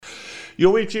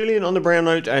You're with Julian on the Brown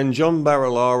Note and John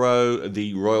Barilaro,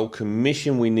 the Royal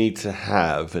Commission we need to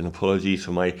have. And apologies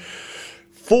for my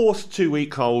fourth 2-week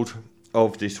cold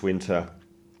of this winter.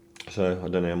 So I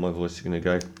don't know how my voice is going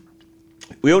to go.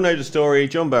 We all know the story.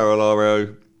 John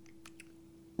Barilaro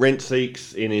rent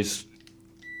seeks in his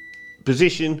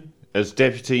position as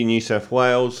Deputy New South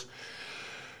Wales,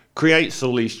 creates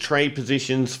all these trade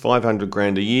positions, 500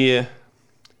 grand a year,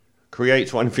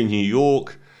 creates one for New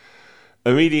York,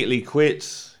 immediately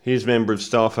quits. His member of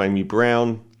staff, Amy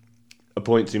Brown,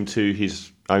 appoints him to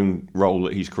his own role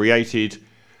that he's created,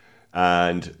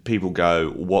 and people go,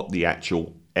 what the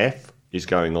actual F is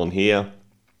going on here?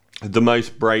 The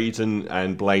most brazen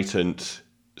and blatant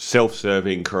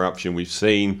self-serving corruption we've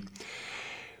seen.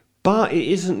 But it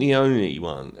isn't the only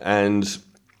one, and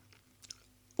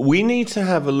we need to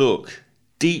have a look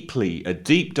deeply, a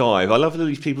deep dive. I love all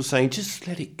these people saying, just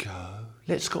let it go.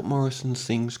 Let Scott Morrison's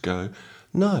things go.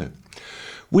 No.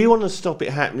 We want to stop it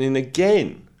happening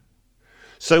again.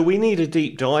 So we need a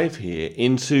deep dive here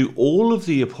into all of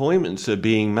the appointments that are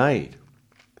being made.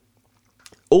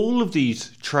 All of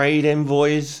these trade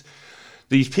envoys,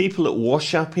 these people that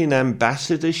wash up in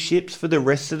ambassadorships for the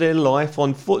rest of their life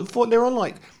on foot. They're on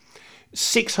like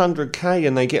 600k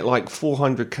and they get like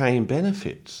 400k in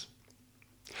benefits.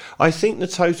 I think the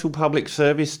total public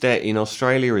service debt in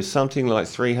Australia is something like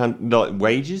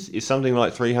wages is something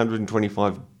like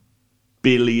 $325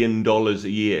 billion a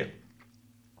year.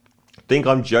 Think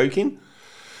I'm joking?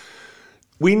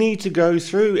 We need to go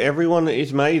through everyone that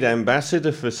is made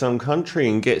ambassador for some country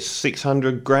and gets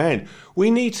 600 grand.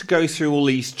 We need to go through all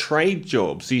these trade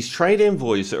jobs, these trade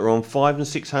envoys that are on 500 and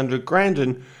 600 grand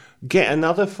and get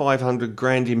another 500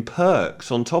 grand in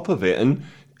perks on top of it,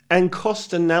 and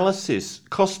cost analysis,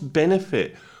 cost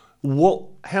benefit.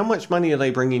 How much money are they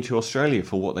bringing to Australia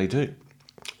for what they do?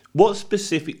 What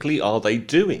specifically are they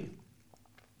doing?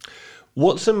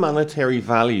 What's the monetary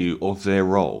value of their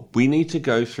role? We need to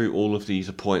go through all of these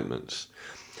appointments.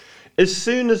 As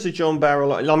soon as the John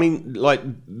Barilaro, I mean, like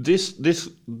this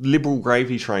Liberal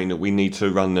gravy train that we need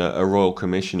to run a Royal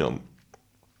Commission on,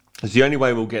 is the only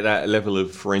way we'll get that level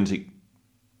of forensic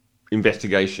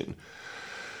investigation.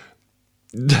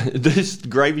 This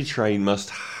gravy train must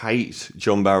hate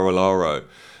John Barilaro,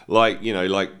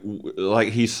 like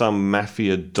he's some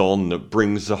mafia don that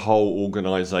brings the whole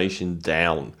organisation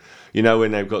down. You know,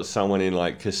 when they've got someone in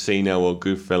like Casino or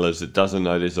Goodfellas that doesn't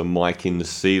know there's a mic in the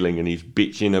ceiling and he's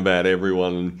bitching about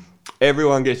everyone and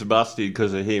everyone gets busted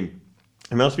because of him.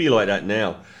 It must be like that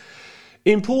now.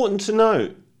 Important to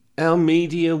note, our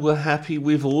media were happy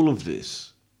with all of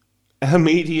this. Our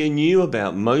media knew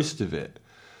about most of it.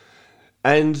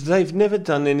 And they've never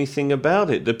done anything about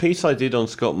it. The piece I did on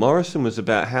Scott Morrison was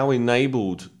about how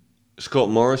enabled Scott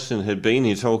Morrison had been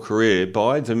his whole career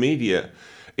by the media.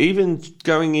 Even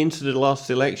going into the last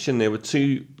election, there were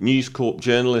 2 News Corp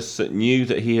journalists that knew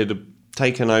that he had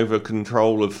taken over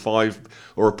control of 5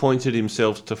 or appointed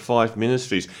himself to 5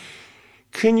 ministries.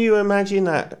 Can you imagine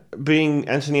that being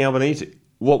Anthony Albanese?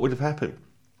 What would have happened?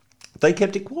 They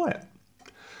kept it quiet.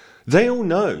 They all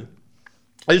know.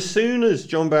 As soon as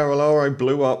John Barilaro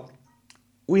blew up,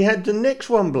 we had the next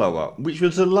one blow up, which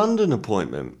was a London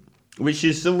appointment, which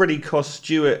has already cost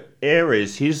Stuart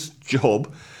Ayres his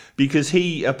job because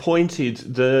he appointed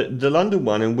the London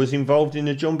one and was involved in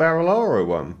the John Barilaro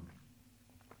one.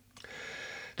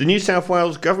 The New South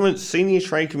Wales Government's Senior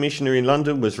Trade Commissioner in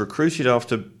London was recruited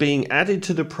after being added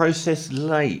to the process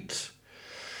late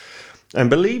and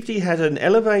believed he had an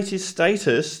elevated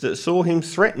status that saw him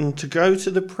threaten to go to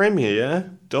the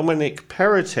Premier, Dominic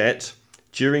Perrottet,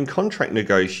 during contract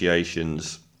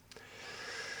negotiations.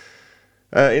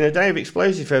 In a day of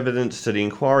explosive evidence to the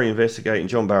inquiry investigating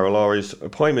John Barilaro's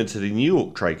appointment to the New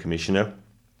York Trade Commissioner,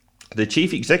 the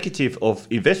Chief Executive of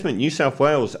Investment New South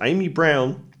Wales, Amy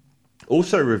Brown,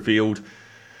 also revealed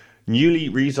newly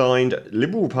resigned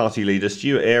Liberal Party leader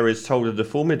Stuart Ayres told her the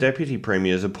former Deputy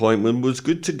Premier's appointment was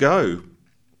good to go.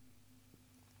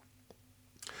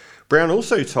 Brown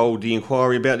also told the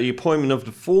inquiry about the appointment of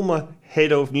the former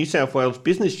head of New South Wales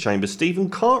Business Chamber, Stephen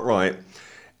Cartwright,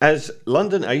 as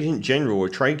London Agent General or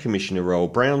Trade Commissioner role.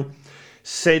 Brown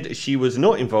said she was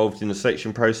not involved in the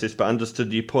selection process but understood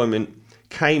the appointment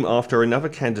came after another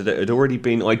candidate had already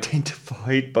been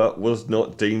identified but was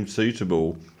not deemed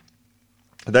suitable.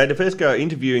 They had the first go at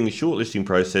interviewing the shortlisting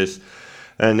process,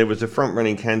 and there was a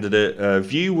front-running candidate.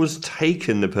 View was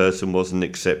taken the person wasn't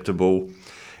acceptable.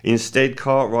 Instead,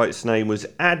 Cartwright's name was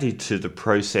added to the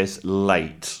process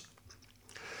late,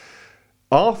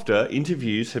 after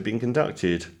interviews had been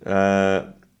conducted.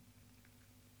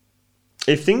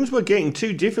 If things were getting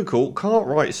too difficult,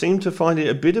 Cartwright seemed to find it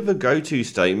a bit of a go-to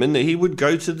statement that he would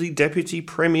go to the Deputy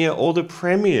Premier or the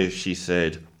Premier, she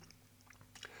said.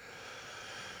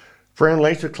 Brown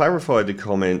later clarified the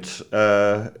comment,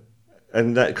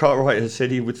 and that Cartwright had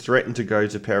said he would threaten to go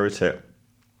to Peritet.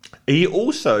 He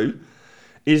also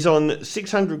is on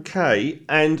 600k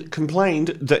and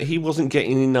complained that he wasn't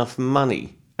getting enough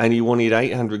money and he wanted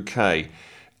 800k.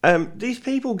 These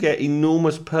people get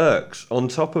enormous perks on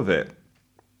top of it.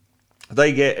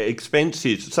 They get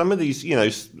expenses. Some of these,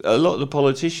 a lot of the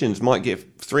politicians might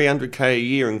get 300k a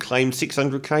year and claim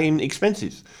 600k in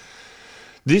expenses.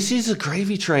 This is a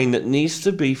gravy train that needs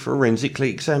to be forensically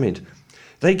examined.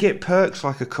 They get perks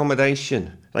like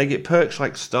accommodation. They get perks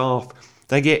like staff.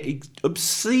 They get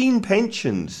obscene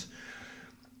pensions.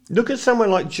 Look at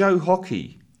someone like Joe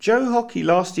Hockey. Joe Hockey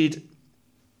lasted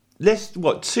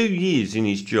 2 years in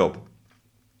his job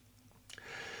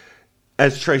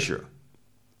as treasurer.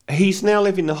 He's now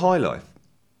living the high life.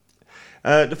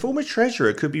 The former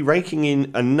treasurer could be raking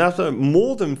in another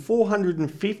more than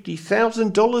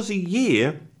 $450,000 a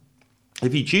year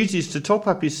if he chooses to top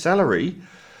up his salary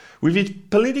with his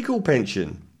political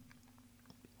pension.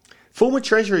 Former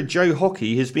Treasurer Joe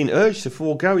Hockey has been urged to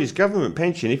forego his government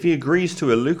pension if he agrees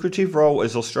to a lucrative role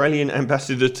as Australian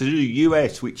ambassador to the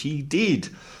US, which he did.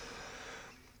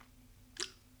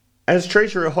 As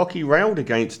Treasurer, Hockey railed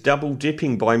against double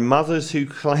dipping by mothers who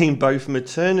claim both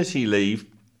maternity leave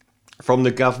from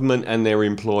the government and their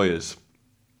employers.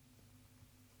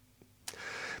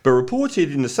 But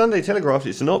reported in the Sunday Telegraph,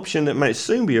 it's an option that may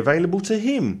soon be available to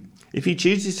him if he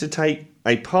chooses to take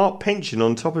a part pension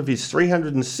on top of his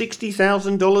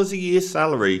 $360,000 a year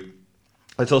salary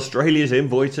as Australia's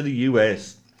envoy to the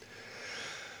US.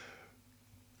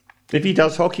 If he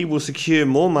does, Hockey will secure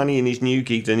more money in his new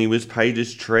gig than he was paid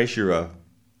as treasurer.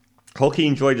 Hockey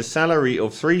enjoyed a salary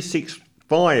of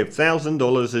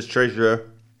 $365,000 as treasurer,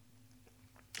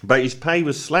 but his pay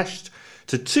was slashed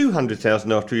to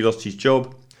 $200,000 after he lost his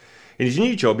job. In his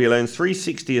new job, he'll earn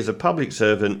 $360,000 as a public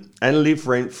servant and live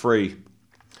rent-free.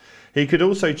 He could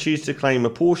also choose to claim a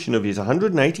portion of his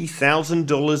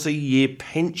 $180,000 a year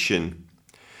pension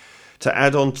to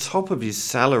add on top of his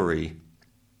salary.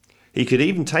 He could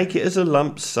even take it as a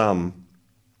lump sum.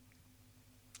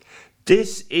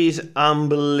 This is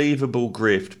unbelievable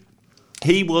grift.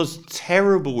 He was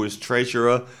terrible as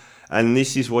treasurer, and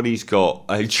this is what he's got,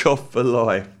 a job for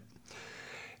life.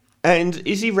 And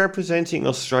is he representing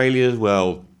Australia as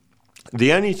well?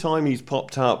 The only time he's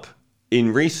popped up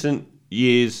in recent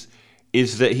years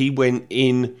is that he went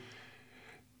in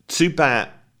to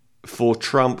bat for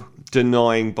Trump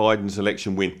denying Biden's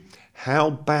election win. How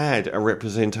bad a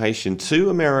representation to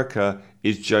America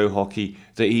is Joe Hockey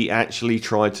that he actually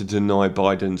tried to deny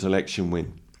Biden's election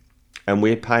win. And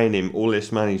we're paying him all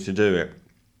this money to do it.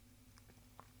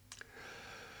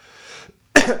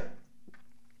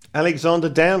 Alexander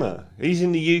Downer, he's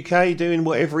in the UK doing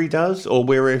whatever he does, or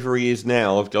wherever he is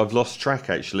now. I've lost track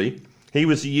actually. He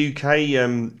was the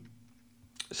UK,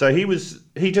 so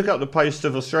he took up the post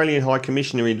of Australian High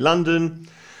Commissioner in London.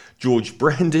 George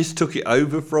Brandis took it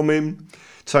over from him.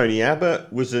 Tony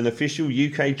Abbott was an official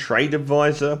UK trade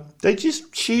advisor. They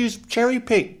just cherry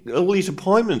pick all these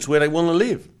appointments where they want to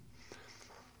live.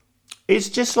 It's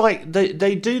just like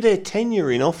they do their tenure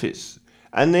in office.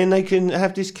 And then they can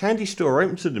have this candy store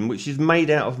open to them, which is made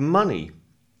out of money.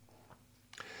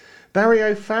 Barry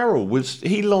O'Farrell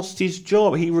he lost his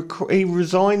job. He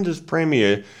resigned as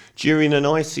Premier during an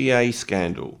ICA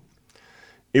scandal.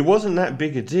 It wasn't that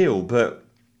big a deal, but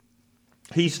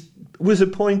he was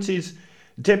appointed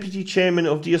Deputy Chairman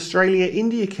of the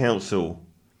Australia-India Council.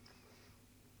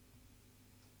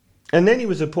 And then he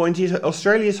was appointed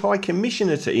Australia's High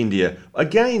Commissioner to India,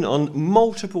 again on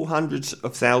multiple hundreds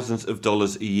of thousands of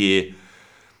dollars a year.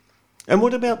 And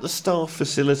what about the staff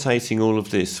facilitating all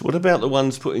of this? What about the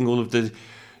ones putting all of the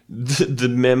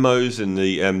memos and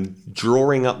the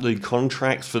drawing up the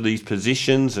contracts for these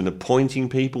positions and appointing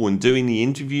people and doing the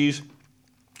interviews?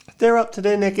 They're up to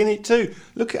their neck in it too.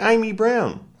 Look at Amy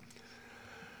Brown.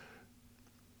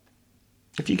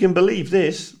 If you can believe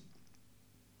this.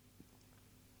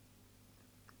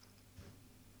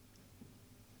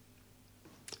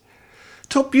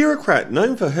 Top bureaucrat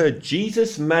known for her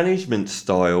Jesus management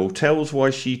style tells why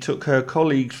she took her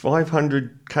colleague's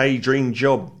 $500k dream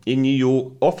job in New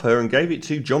York off her and gave it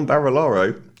to John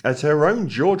Barilaro as her own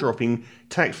jaw-dropping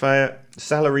taxpayer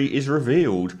salary is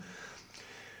revealed.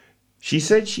 She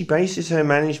said she bases her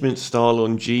management style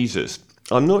on Jesus.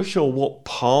 I'm not sure what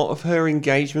part of her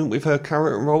engagement with her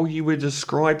current role you would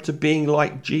ascribe to being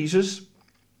like Jesus.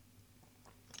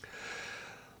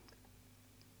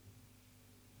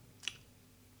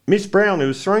 Miss Brown, who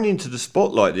was thrown into the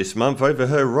spotlight this month over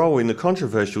her role in the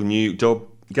controversial new job,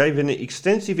 gave an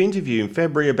extensive interview in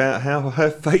February about how her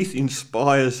faith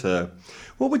inspires her.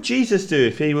 What would Jesus do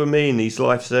if he were me in these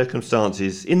life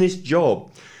circumstances, in this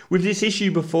job, with this issue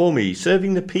before me,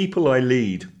 serving the people I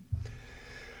lead?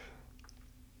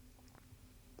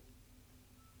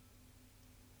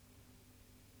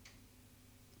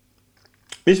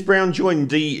 Miss Brown joined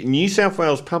the New South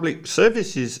Wales Public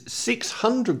Services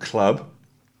 600 Club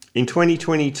in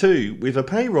 2022 with a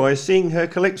pay rise seeing her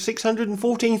collect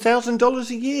 $614,000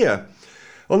 a year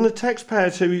on the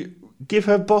taxpayers who give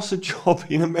her boss a job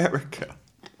in America.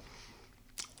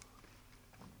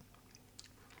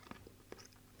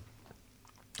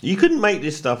 You couldn't make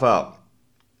this stuff up.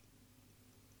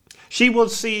 She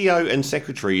was CEO and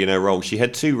secretary in her role. She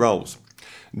had two roles.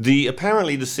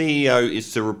 Apparently the CEO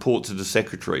is to report to the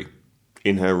secretary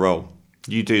in her role.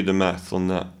 You do the math on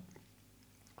that.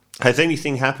 Has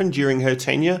anything happened during her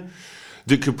tenure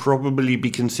that could probably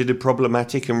be considered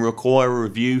problematic and require a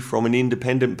review from an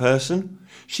independent person?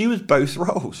 She was both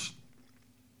roles.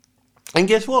 And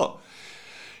guess what?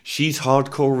 She's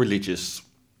hardcore religious.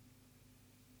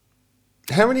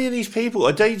 How many of these people,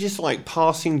 are they just like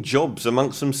passing jobs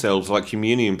amongst themselves like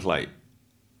communion plate?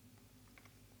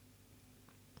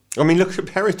 I mean, look at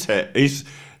Peritet. His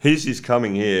is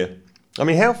coming here. I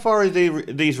mean, how far have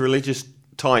these religious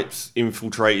types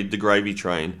infiltrated the gravy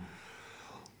train?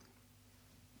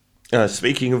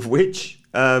 Speaking of which,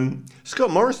 Scott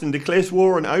Morrison declares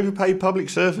war on overpaid public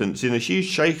servants in a huge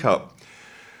shake-up.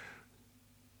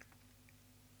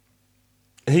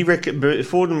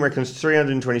 Fordham reckons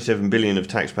 $327 billion of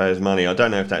taxpayers' money. I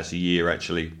don't know if that's a year,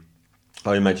 actually.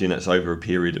 I imagine that's over a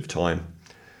period of time.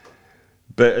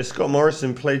 But Scott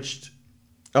Morrison pledged...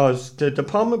 the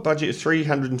department budget is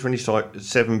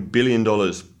 $327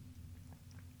 billion.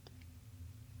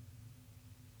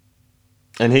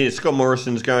 And here Scott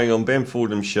Morrison's going on Ben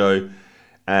Fordham's show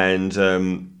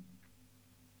and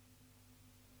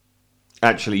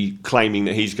actually claiming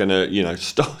that he's going to,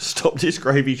 stop this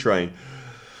gravy train.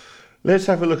 Let's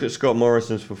have a look at Scott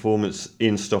Morrison's performance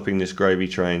in stopping this gravy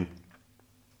train.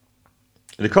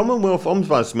 The Commonwealth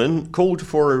Ombudsman called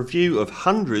for a review of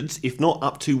hundreds, if not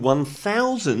up to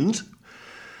 1,000,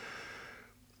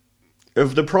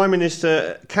 of the Prime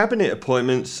Minister cabinet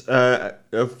appointments,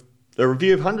 of a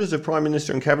review of hundreds of Prime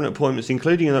Minister and cabinet appointments,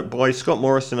 including by Scott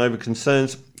Morrison over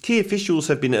concerns key officials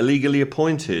have been illegally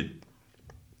appointed.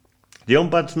 The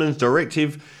Ombudsman's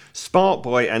directive, sparked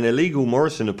by an illegal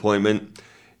Morrison appointment,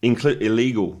 includes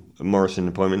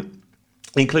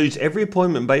every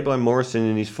appointment made by Morrison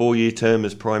in his 4-year term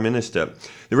as Prime Minister.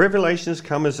 The revelations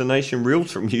come as the nation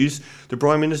reels from news the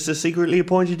Prime Minister secretly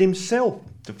appointed himself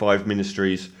to 5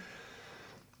 ministries.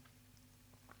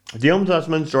 The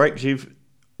Ombudsman's directive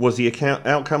was the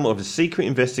outcome of a secret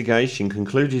investigation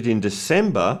concluded in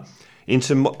December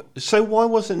so why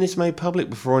wasn't this made public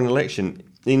before an election?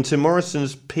 Into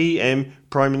Morrison's PM,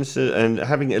 Prime Minister, and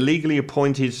having illegally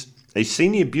appointed a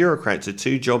senior bureaucrat to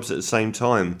 2 jobs at the same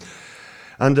time.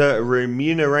 Under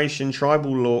remuneration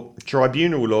tribunal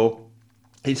law,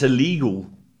 it's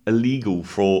illegal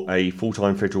for a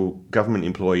full-time federal government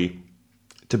employee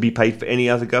to be paid for any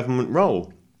other government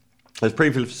role. As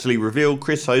previously revealed,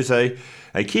 Chris Jose,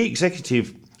 a key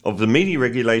executive of the media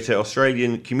regulator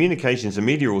Australian Communications and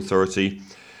Media Authority,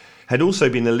 had also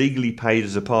been illegally paid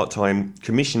as a part-time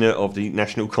commissioner of the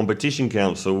National Competition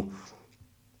Council.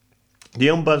 The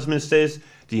Ombudsman says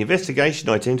the investigation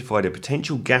identified a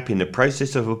potential gap in the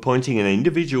process of appointing an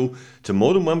individual to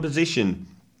more than one position.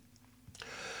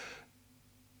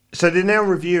 So they're now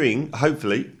reviewing,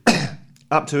 hopefully,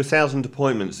 up to 1,000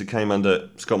 appointments that came under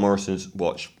Scott Morrison's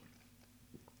watch.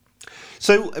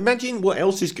 So imagine what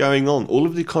else is going on. All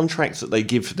of the contracts that they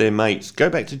give for their mates. Go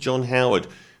back to John Howard.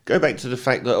 Go back to the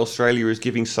fact that Australia is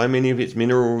giving so many of its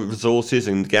mineral resources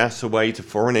and gas away to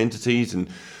foreign entities and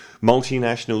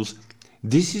multinationals.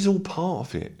 This is all part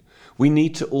of it. We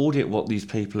need to audit what these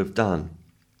people have done.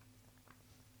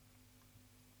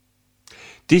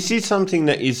 This is something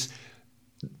that is...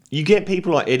 You get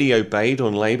people like Eddie Obeid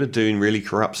on Labour doing really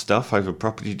corrupt stuff over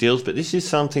property deals, but this is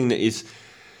something that is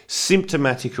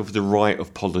symptomatic of the right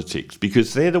of politics,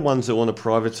 because they're the ones that want to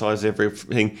privatise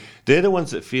everything. They're the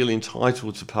ones that feel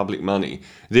entitled to public money.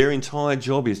 Their entire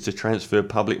job is to transfer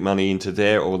public money into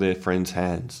their or their friends'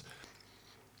 hands.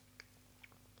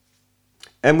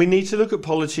 And we need to look at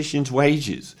politicians'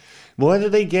 wages. Why do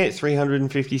they get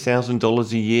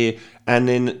 $350,000 a year and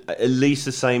then at least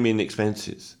the same in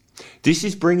expenses? This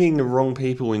is bringing the wrong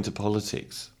people into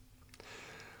politics.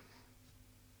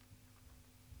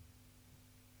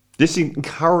 This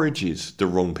encourages the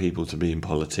wrong people to be in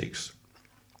politics.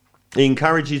 It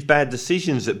encourages bad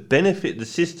decisions that benefit the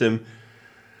system.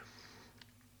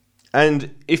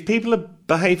 And if people are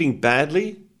behaving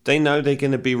badly, they know they're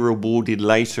going to be rewarded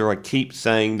later. I keep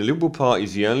saying the Liberal Party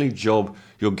is the only job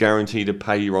you're guaranteed a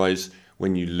pay rise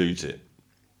when you lose it.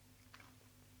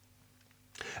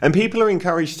 And people are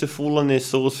encouraged to fall on their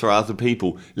swords for other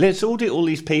people. Let's audit all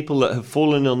these people that have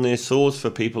fallen on their swords for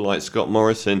people like Scott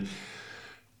Morrision,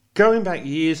 going back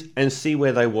years, and see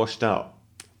where they washed up.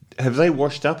 Have they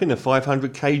washed up in a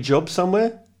 500k job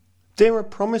somewhere? There are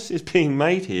promises being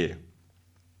made here.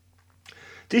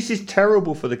 This is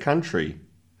terrible for the country.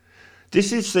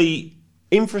 This is the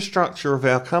infrastructure of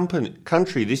our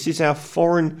country. This is our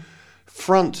foreign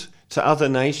front to other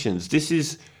nations. This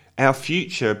is our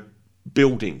future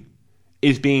building,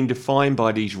 is being defined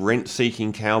by these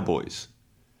rent-seeking cowboys.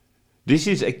 This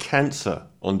is a cancer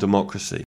on democracy.